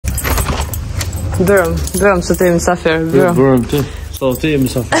Bërëm se ti jemi mysafir. Bërëm ti. So ti jemi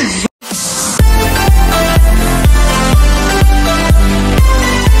mysafir.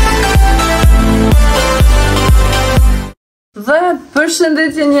 Dhe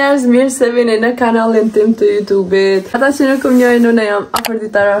përshëndetje njerëz, mirë se vini në kanalin tim të YouTube-it. Ata që nuk më njohin, unë jam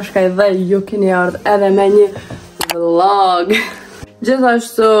Afrodita Rashkaj dhe ju keni ardhur edhe me një vlog.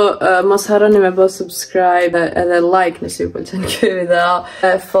 Gjithashtu mos harroni me bë subscribe edhe like nëse ju pëlqen ky video,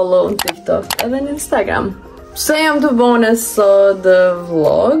 follow në TikTok edhe në Instagram. Pse jam të bëne sot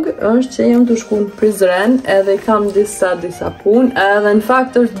vlog, është që jam të shku në Prizren edhe kam disa punë edhe në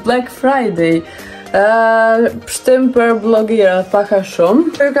fakt është Black Friday. Pështim për blogirat paka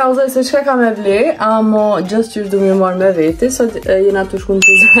shumë. Për ka uzaj se qka ka me vli, amo just që du mi marrë me veti, sot jena të shku në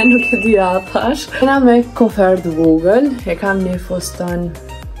Prizren, nuk e dira atash. Jena me kofert vogël, e kam një fustan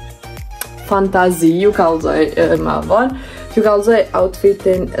fantazi, ju ka uzaj ma vonë. Ju ka uzaj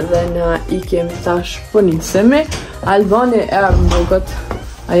outfitin dhe në ikim tash pënisemi. Albani e më duket,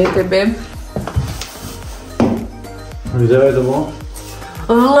 a jetë e bim. Videve të bo?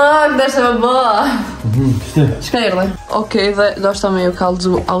 Vlog, dhe se më bëha. Qka erdhe? Okej, dhe do shta me ju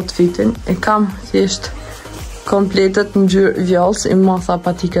kalzu outfitin. E kam thjesht kompletet në gjyrë vjollës, i motha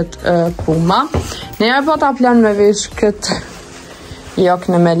patiket puma. Njerë po ta plan me vesh këtë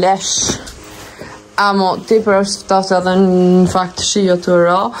jokne me lesh. Amo, ti për është ftaftë edhe në fakt shio të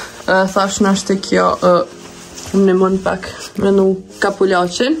ra. Thash në është kjo, në mund pak me nu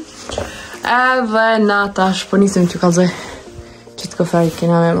kapulaqin. Edhe na tash po nisim të kalzoj. Qëtë koferi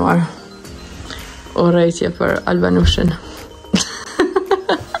kina me marë urejtje për Albanushin.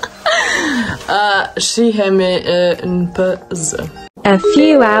 Shihemi në PZ. A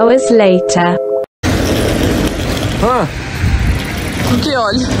few hours later. Ku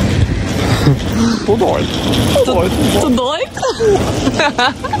kjoll? Po dojt. Të dojt?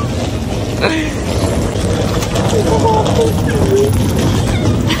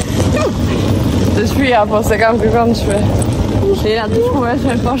 Të shpia po se kam kërkom të shpe. Jena të shku e që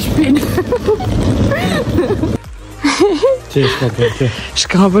e pa shpinë. Që shka për të?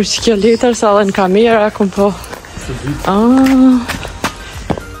 Shka për që kjo letër sa dhe në kamera, kom po...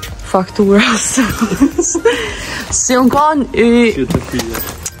 Faktura. Si unë kanë i...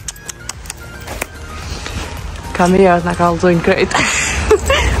 Kamerat në kalzojnë krejtë.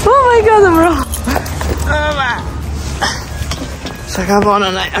 Oh my god, bro! Sa ka bonë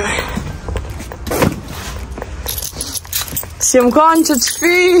në jemi. Si më kanë që të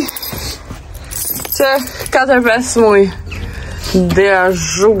shpi që 4-5 muj dera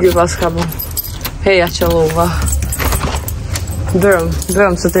zhugi pas ka bon. Heja që luva.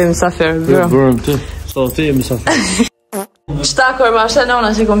 Bërëm se ti jemi mysafir. Bërëm ti. So ti jemi mysafir. Qta kur ma shte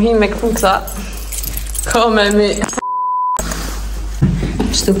nona që kom hin me këpuca. Ko me mi.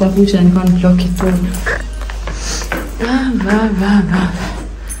 Qëtu papuqe në kanë plokit tonë.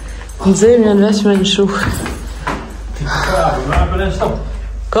 Në zemë janë veç me në shukë.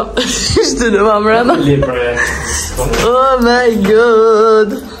 Ko, ishte në ma mrena. Oh my god.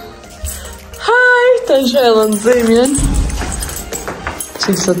 Hi, të shëllë në zemjen. Që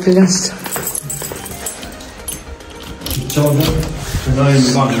sot pilast.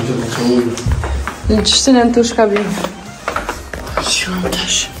 Në qështën e në të shkabin. Shumë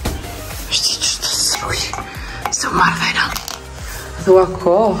tash. Shti që të sruj. Së marrë vajna. Dhua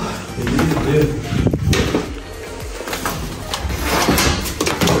ko.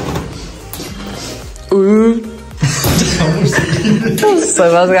 Se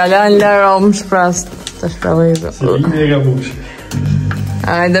vas galan lërë o më shprast. Të shpravojë. Se vini e ka bush.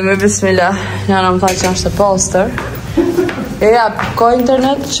 Ajde me bismillah. Janë më tha që është e poster. E ja, ko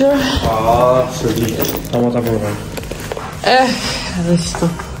internet që? Se di. Ta ma ta përvaj. Edhe qëtu.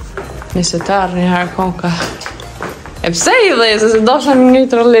 Nisetar një herë konka. E pse i dhe, se do shën një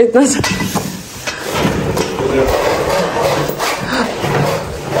të rëllit nëse.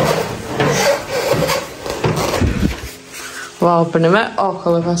 Wow, për në me,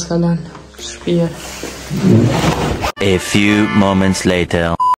 kolle pas kalan. Shpije. A few moments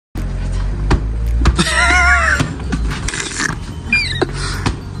later.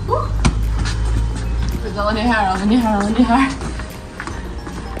 Dhe një herë.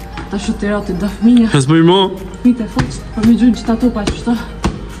 Ta shutirat i dëfminja. Hes për mo? Mite fuq, për me gjujnë që ta tupa që shto.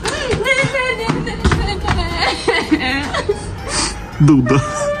 Duda.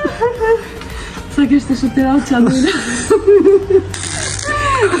 Sa kështë të shutirat që adujnë.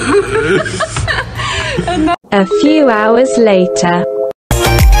 A few hours later.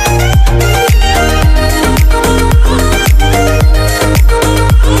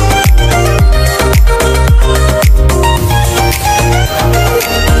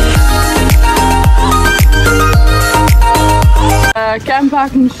 kem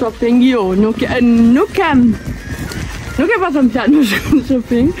pak në shopping, jo, nuk e patëm plan në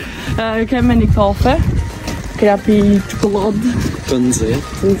shopping. Kem me një kafe, kena pi çokoladë. Të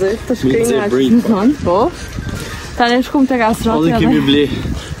nxehtë. Të shkrinja që në thonë, po. Ta ne shkum të kastrati edhe. Kemi ble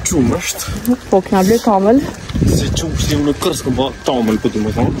qumësht. Po, kena ble tamël. Si qumësht jem në kërës këm ba tamël, po të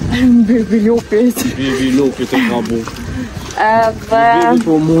më thonë. Bibi lopit. Bibi lopit e ka bu. Edhe... Bibi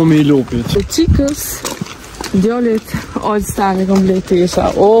po momi i lopit. Qikës, djallit, ojtë stani kom ble tisha.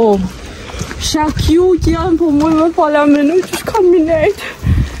 Oh, sha cute janë, po mu me pala menu që shkam minejt.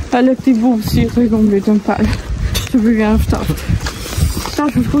 Ele këti bubë si të i kom ble të më palë. Që përgjë në ftaft. Ta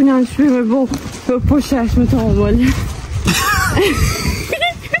që shku një në shpi me bo, po shesh me tamël.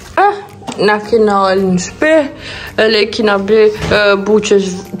 Na kina në shpi, ele kina bë buqesh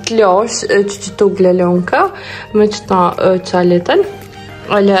të lash, që të glelonka, me që ta qaletën.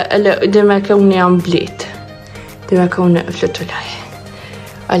 Ele, dhe me ka unë jam blit. Dhe me ka unë flutulaj.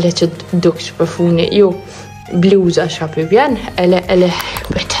 Ele që duk që për funi, jo, bluza shapi bjen, ele,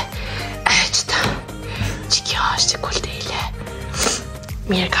 bëjtë, që ta, që kjo është të kuldile.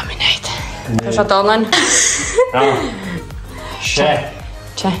 Mirë kam i nejtë. Kështë atonën? Shë.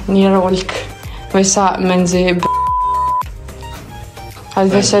 Që, një rolk. Me sa me nëzi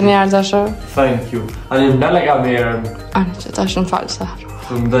Hajtë vëshë një arë të shë? Thank you. Anim në lega mirën. Anë që ta shumë falë sa.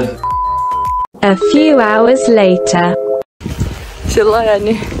 A few hours later. Që loja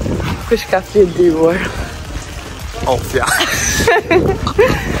një kush ka fjetë divuar. Ofja.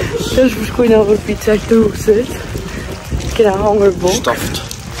 Që është përshkujnë over pizza këtë rusit. Kena hongër buk. Shtoft.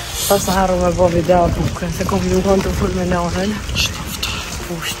 Pas në harru me bo video bukën, se kom një konë të full me nonën. Shtoft.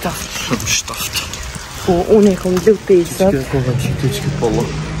 Po, shtoft. Shumë shtoft. Po, unë e kom blu pizat. Që kohën që të që polo.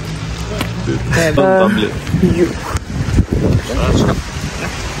 Edhe... Ju.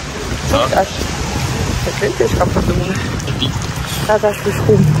 Tash. Se kretë shka për të mune. Ta tash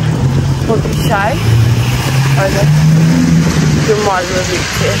përshkum. Po të shaj. Edhe. Të marrë në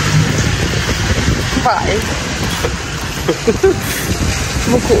rikë. Faj.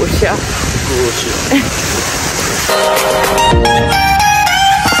 Më kushja. Kushja.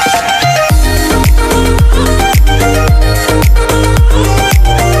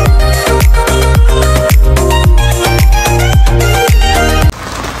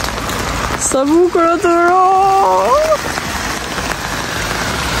 Sa bukur o të ro!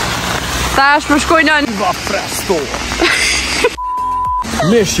 Ta është përshkojnë në... Viva Prestor!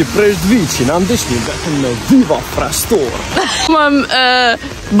 Meshi presht vicin, andeshni vetëm në Viva Prestor! Mam,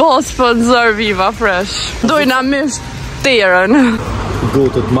 bo sponsor Viva Fresh. Dojna mish terën.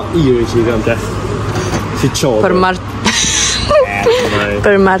 Gotët ma iri që i kam të. Si qodë.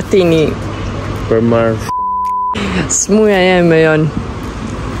 Për martini. Për Smuja jeme jonë.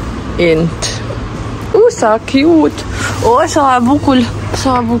 Int. Sa cute. Sa bukull.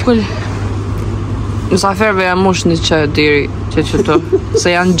 Sa bukull. Mësaferve jam mush një që diri që të. Se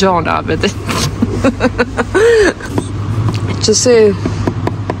janë gjona, bete. Që si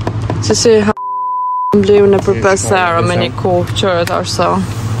mbliju në për 5 euro me një kohë qërët arso.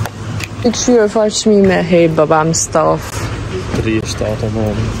 I të shyrë farë qmime, hej baba më stuff. 3-7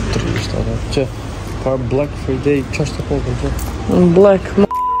 mëri, 3-7. Që, par Black Friday, që është të kokën që? Black,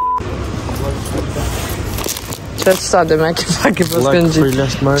 që të stade me ke pak i pëskën gjithë.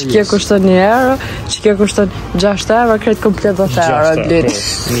 Që kje kushton 1 euro, që kje kushton 6 euro, kretë komplet 10 euro të litë.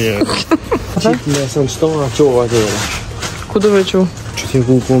 Qitë me së në shtona qova të edhe. Ku do vequ? Që t'ju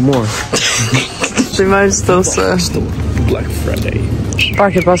ku po marë. Që i marrë qëto se... Black Friday.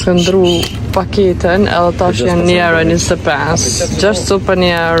 Pak e pas këndru paketën, edhe tash janë 1 euro 25. 6 supa 1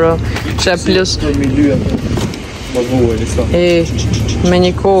 euro. Që plus... Me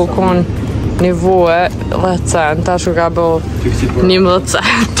një kohë konë një vue 10 cent, tash u ka bo 11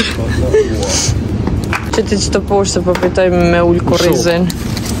 cent. Që ti që të poshtë se përpitoj me ullë kurizin.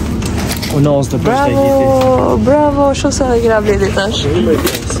 Bravo, bravo, shumë se dhe kira bledi tash.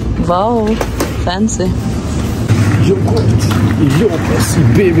 Wow, fancy. Lopës, i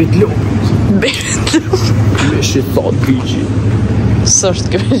bebit lopët. Bebit lopët. Me shi thot bigi. Së është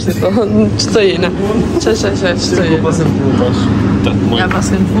këmë shi thot, që të jena? Që të jena? Pasin frutash. Ja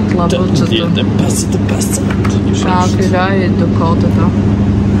pasin frut la bërë që të. 55. Ka këraj e dukatë ta.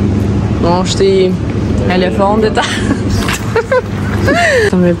 Në është i elefantit ta.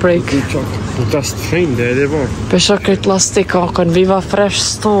 Të mi prejkë. Tast frinde, edhe po. Pesha këtë lastik akën, Viva Fresh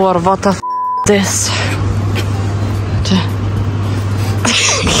Store, what the this? Që?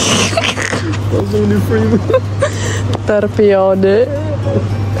 Tërpjone.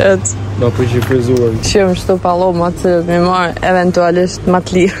 Na për që frizuar. Qëmë shtu paloma të mi marë eventualisht më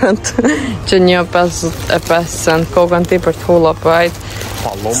të lirët që një 55 cent kokën ti për të hulla për ajtë.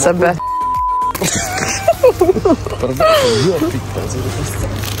 Paloma se be. Për vetë, jo pikë 55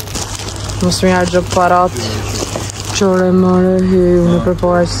 cent. Mos më jarë gjë parat. Qore mërë hi, unë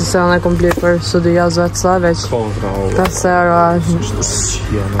përpore që se në komplet për studia zëtë sa veç. Kontra, o. Ta sera.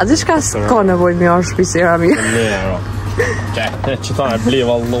 A di shka s'ka nevoj mi arë shpisira mi? Që ta e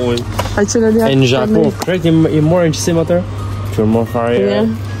bleva loj. A që në një E në Japon, krejt i morën qësim atër? Që morë fare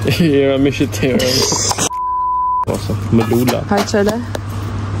i era me shqitërë. Oso, me lula. Haj qële?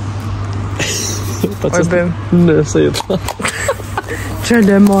 Oj bim. Nëse i ta.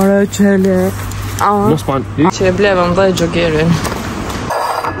 Qële more, qële. Mos pan. Që e bleva më dhe gjogerin.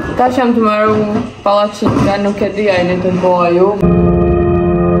 Ta që jam të maru palacin nga nuk e dhja i një të boa ju.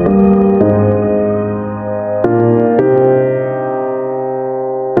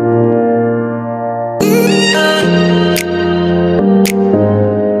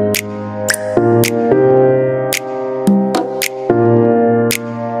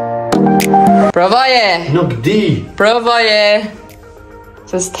 Provoje! Nuk di. Provoje!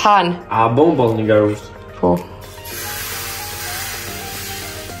 Se s'tan. A bombol një garusht. Po.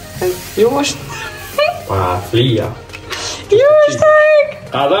 Jo është... Pa, flia. Jo është hek!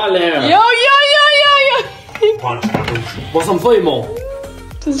 A dale herë. Jo! Pa, mos më thoi mo.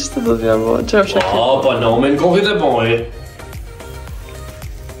 Të që do t'ja bo, që është hek? Pa, no, me në kohit e boj.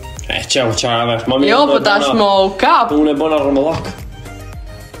 Që qa vesh, ma mirë. Jo, po tash mo kap. Unë e bona rëmëllak.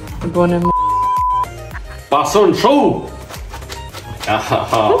 Bone më... Pason shu!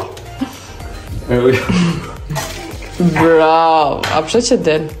 Ahaha. Bravo! A përshë që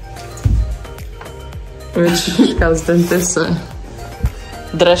den? Veç shka s'den të se.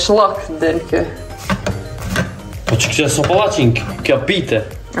 Dreshlok den kë. Po që kështë e so palacin, kjo pite.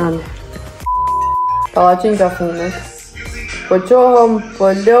 Ane. Palacin ka fundet. Po qohëm, po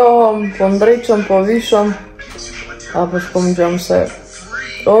lohëm, po ndryqëm, po vishëm. Apo shkom gjëmë se...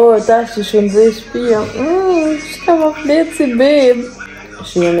 O, tash që shkëm dhe shpia. Shka më fletë si bebë.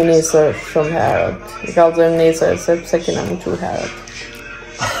 Që jemi nesër shumë herët. I kalëzojmë nesër, sepse kena më qu herët.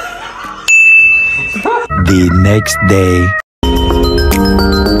 The next day.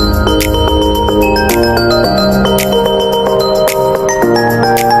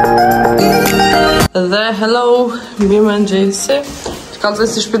 Dhe hello, mirë më ngjesi. Të kalëzoj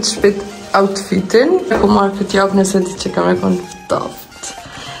si shpit outfitin. Ku marrë këtë jakë nëse di që kam e konë ftoft.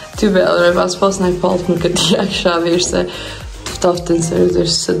 Ty bedre, pas në i paltë nuk e di a kisha vish se ftoftin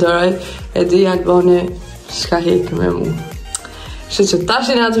seriosisht se dëraj. E di jak boni shka hekë me mu. Shë që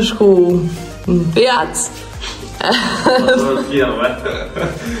tashin ja të shku në pjac.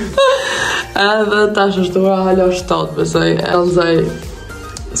 Edhe tash është ora halo 7, besoj, elzaj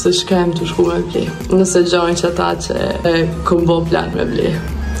se shkem të shku me ble. Nëse gjojnë që ta që e këm bo plan me ble.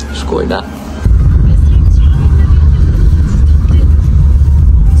 Shkojna.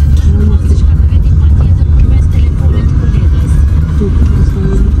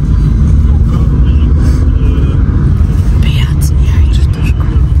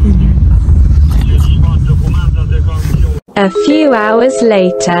 A few hours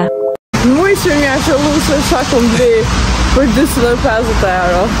later. Muj që mja qëllu se qa kom ble për 250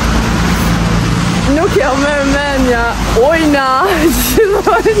 euro. Nuk jam merë menja ojna që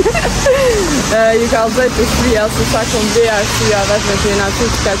dojnë. Ju ka dhejt të shpia se qa kom ble arsia vetëm që jena që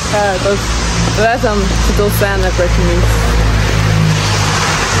ka të herët është vetëm që do sene për këmis.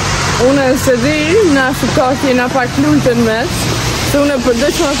 Une se di, na shukak jena pak lujtën mes, se une për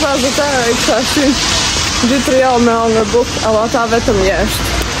 250 euro i kësha shyn 2-3 javë me angër buk, ama ta vetëm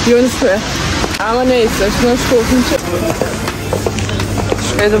jeshtë. Ju në shpe. Ama nejse, është në shkofën që...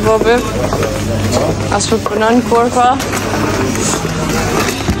 Shkejtë bobi. As për përnën korpa.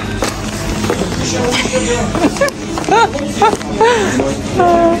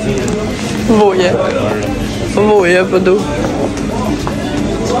 Voje. Voje pëdu.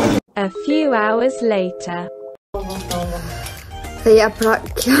 A few hours later. Dhe ja pra,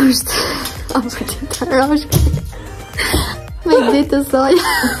 kjo është apër që të rashke me ditë të soja.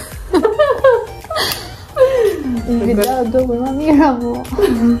 Në video do për më mira mo.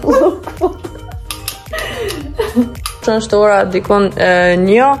 Që është ora dikon 1,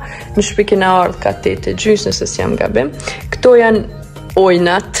 në shpikin e ardhë ka 8 gjys nëse s'jam gabim. Këto janë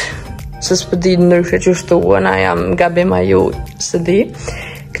ojnat, se s'pëdi nërshë që shtuën, a jam gabim a ju së di.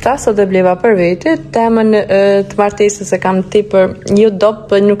 Këta sot e bleva për veti, temën të martesës e kam ti për një dopë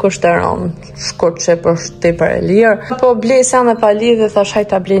për nuk është e ronë, shkort që për ti për e lirë. Po blesa me pa lidhe, thash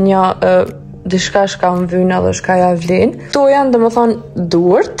hajta ble një dishka shka më vyna dhe shka ja vlen. To janë dhe më thonë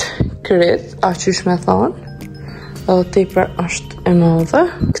duart, kryt, a qysh me thonë. Edhe tepër është e madhe.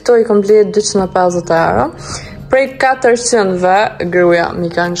 Këto i kom blerë 250 euro. Prej 400-ve, gruja mi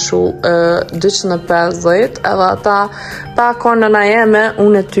kanë shu 250, edhe ata pa konëna jeme,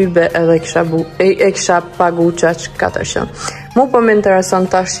 unë e tybe edhe kisha pagu qaq 400. Mu po më intereson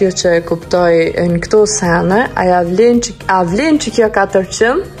tash jo që e kuptoj në këto sene, a vlen që kjo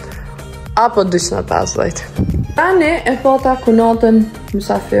 400, apo 250. Tani e pota kunatën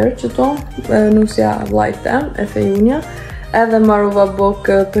mysafir që to, nusja vlajtem, e fejunja, edhe marruva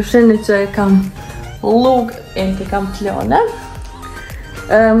bok përshini që e kam lug e në kam klone.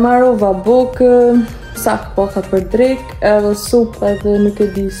 Marruva buk, sak pota për drek, edhe sup, edhe nuk e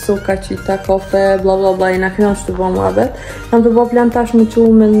di suka, qita, kafe, bla bla bla, i na këna që të bo muhabet. Kam të bo plan tash më që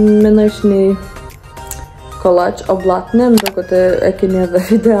me nëjsh një kolaq o blatne, më duket e keni edhe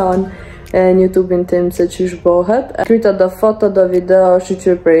videon në YouTube-in tim se qysh bohet. Kryta do foto, do video,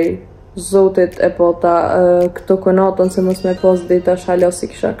 shqyqyr prej zotit e pota këto konatën se mos me pos dita shalja si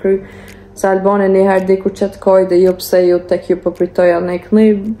kisha kry. Se Albane njëherë diku qëtë koj dhe jo pse ju tek ju përpritoja në këni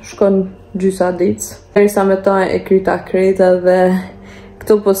shkon gjysa ditës. Derisa me ta e kryta krejta dhe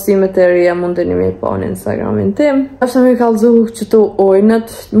këto postimet e reja mundeni me pa në Instagramin tim. Ashtë me kalzu qëto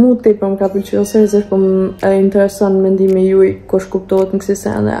ojnët, mu të për më ka pëlqyë serëzër, po më intereson mendimi juj kush kuptohet në kësi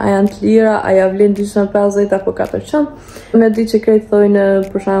sene. A janë të lira, a ja vlen 250 apo 400. Me di që krejt thojnë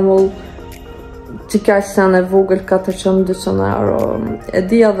për shembull që ka që sa në vogël 400-200 euro. E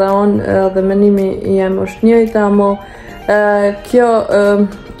dhja dhe onë, dhe menimi jem është njëjta, amo kjo,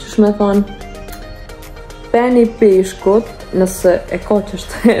 që shme thonë, peni peshkut, nëse e ka që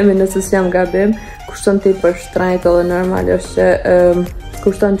shtemi, nëse s'jam gabim, kushton ti për shtrajt edhe normal është që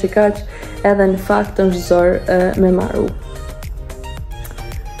kushton që kaq, edhe në fakt është zor me maru.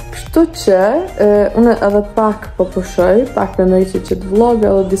 Kështu që, unë edhe pak po pushoj, pak me nëjqi që të vlog,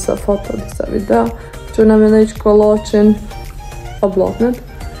 edhe disa foto, disa video, që unë me nëjqi koloqin o bloknet,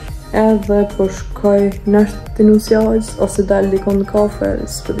 edhe po shkoj nështë të nusjajs, ose dalë dikon në kafe,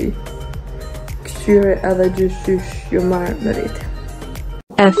 së di. Kështyre edhe gjysh ju marë me riti.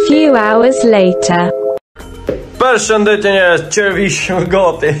 A few hours later. Përshëndetje njerëz, qërvish më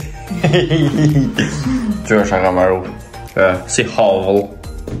gati. Që është nga maru, si havull.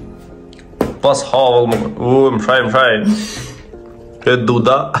 Pas havull më shaj. Këtë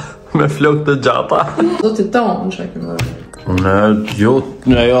duda me flok të gjata. Do t'i tonë në shakë më rrë. Në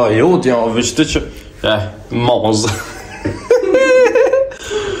jot, ja, vështë që... Moz.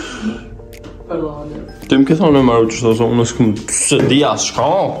 Ti më këtë thonë e maru që shto, unë s'këm se dhja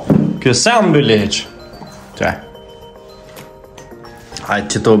shka. Këse më bëleq. Që. Hajtë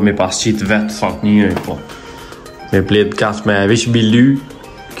që to me pas qitë vetë, thot njëri, po. Me blet kas me vish bilu.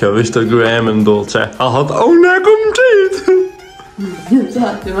 Kjo vishë të gërë e me ndollë që a hëtë, unë e kom qitë!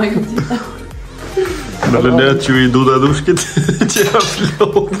 Ti ma i kom qitë. Në lënet që i du dhe dushkit që e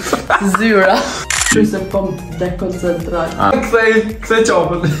flot. Zyra. Që se po më dekoncentrat. Këse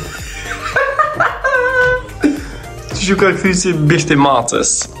qapën. Që shu ka këthy si bishti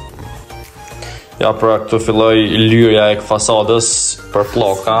macës. Ja, pra këtu filloj lyrja e këfasadës për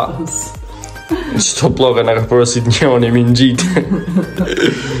ploka. Qëto ploka nga ka përësit njoni mi në gjitë.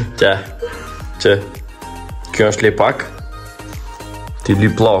 Që kjo është lipak. Ti li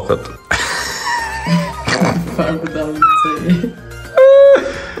plakët. Farë për ta më të cejë.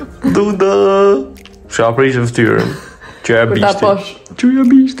 Duda. Shë aprishë vëtyrën. Që e bishti. Për ta posh. Që e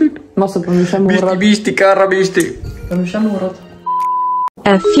bishti. Mosë për më shemë urët. Bishti, karra bishti. Për më shemë urët.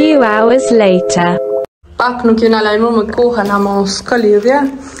 A few hours later. Pak nuk jena lajmur me kohën, ama s'ka lidhje.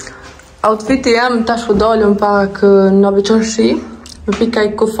 Outfiti jam tash u dalëm pak në veçorshi, me pika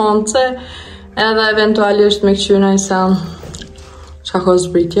i kufance, edhe eventualisht me këqyna i sen qa ko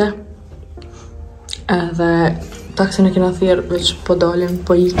zbritje. Edhe taksin e kena thirë, veç po dalim,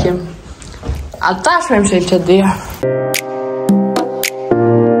 po ikim. A tash me më shqip që dhja.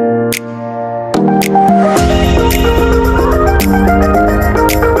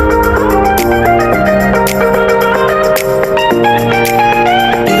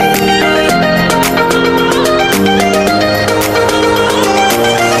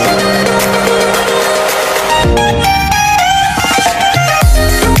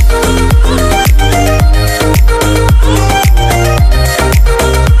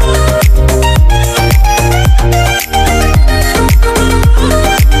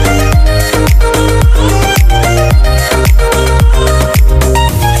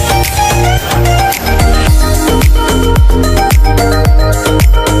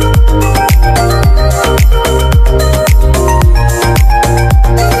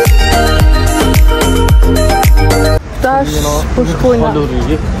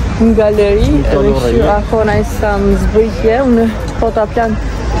 galeri. Në galeri, edhe kështu akona i sa më zbritje, unë po ta plan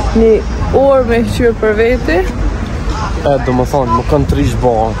një orë me kështu për veti. Do më thonë, më kanë trish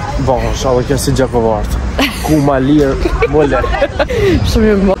bash, edhe kjo si gjakovartë. Ku ma lirë, më le. Shumë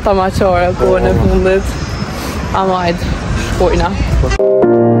një më ta maqore kohën e fundit. Amajt, shkojna.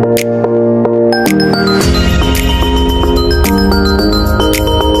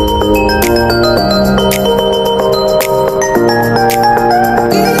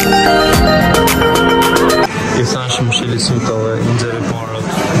 Më shili syta dhe në gjeri parët.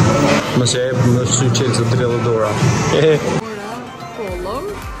 Më që e më shu qelë të drellë dora. Ora, kolom,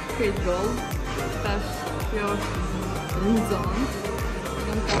 pitbull, tash kjo është në zonë.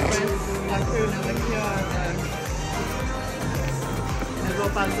 Në ka pres ta krynë edhe kjo edhe me bo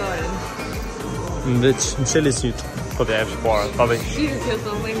pazorin. Më veç, më shili syta. Po të jepsh parët, pa veç. Shirë kjo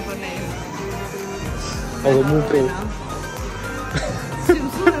të dhejmë për nejë. Edhe mu pru. Si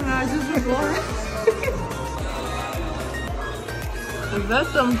mësune me a gjithë shërborë.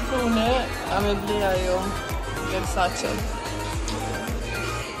 Vetëm thune, a me bleja jo, Versace.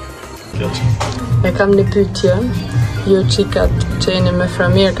 E kam një pyetje, ju qikat që jeni me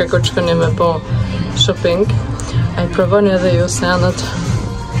framirë, kur shkoni me po shopping, a i provoni edhe ju se anët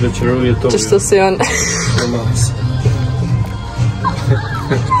Veqëru jetojnë. qështu si janë.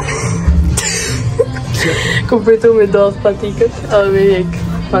 Ku pritu me dodh patikët, edhe me hek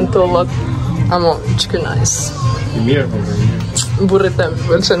pantollat, amo që nice. I mirë, po mirë. Burrit tem,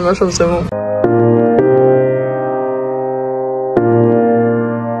 pëlqen më shumë se mu.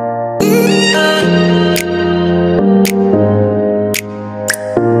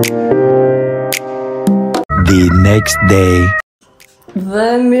 The next day. Dhe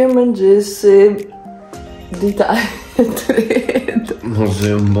mirë mëngjesi, dita e tretë.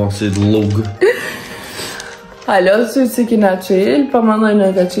 Mose më basi lug. Halo, si kina qelë, pa më ndoj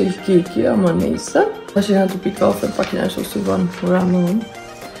në ka qelë kiki, a më njëse. Ta që nga të pi kafe, pa kina shumë si banë fura më dhëmë.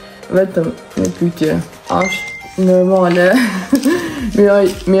 Vetëm një pytje, ashtë normale,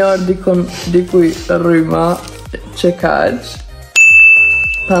 mi arë dikuj rryma që kaq,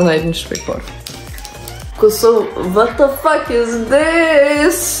 pa ndajt në shpekor. Kuso, what the fuck is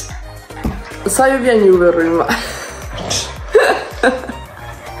this? Sa ju vjen juve rryma?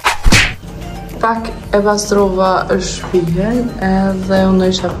 Pak e pastrova shpijen edhe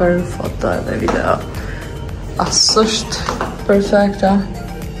unë isha për foto edhe video. Asë është perfekta.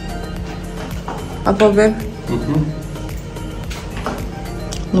 Apo be?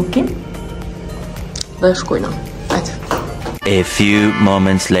 Nuk kim? Dhe shkojna. Ajde. A few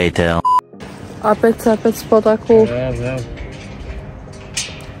moments later. Apet s'po taku.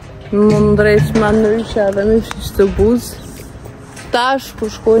 Më ndrejt ma nëryshe edhe me fish të buz. Tash ku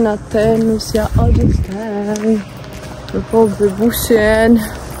shkojna te nusja Augustin. Në po bebushen.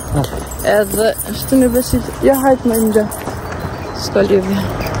 Edhe shtë në besit. Ja hajt me një. S'ka lidhje.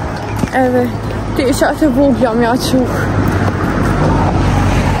 Edhe ti isha të vogja mja quk.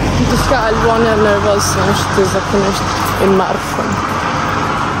 Të s'ka albonja nervoz. Është të zakonisht i marfën.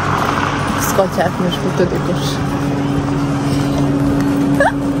 S'ka qef me shku të dikush.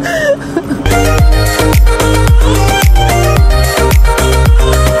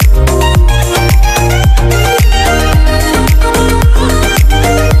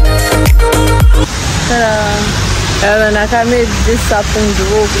 Edhe nga kam e disa punë të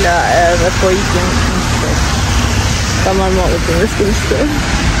vogla edhe po ikim në shpet. Ka marrë modë të me shku në shpet.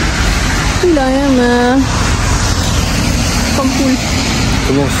 Pila jeme. Kam pull.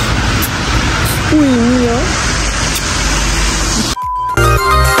 Kënos. Pull mio.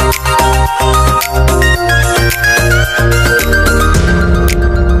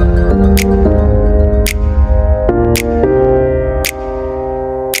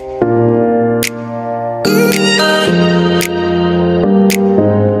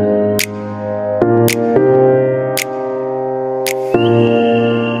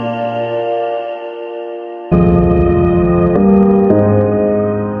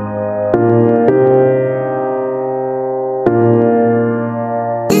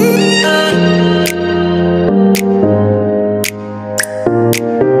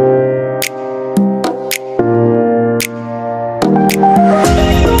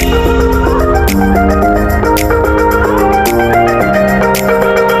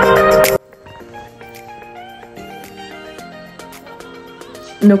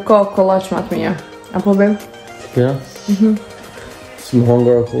 Nuk ka kollaç më të mirë. Apo bem? Ja? Si më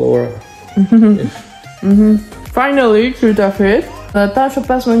hangër o kollora. Finally, që të fit. Dhe ta është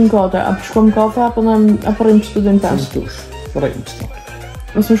 5 më një kate. Apo shkom kafe, apo rrim që të din 5? Rrim që të.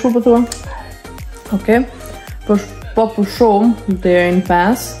 Nësë më shku për tua? Okej. Po po pushom deri në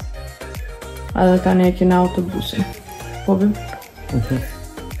 5. Edhe tani e kena autobusin. Po bim?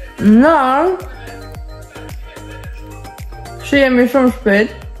 Në shihemi shumë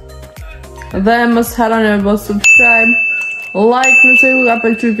shpejt. Dhe mos harroni me bë subscribe, like nëse ju ka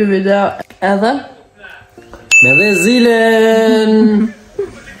pëlqyer ky video, edhe me dhe zilen.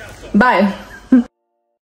 bye.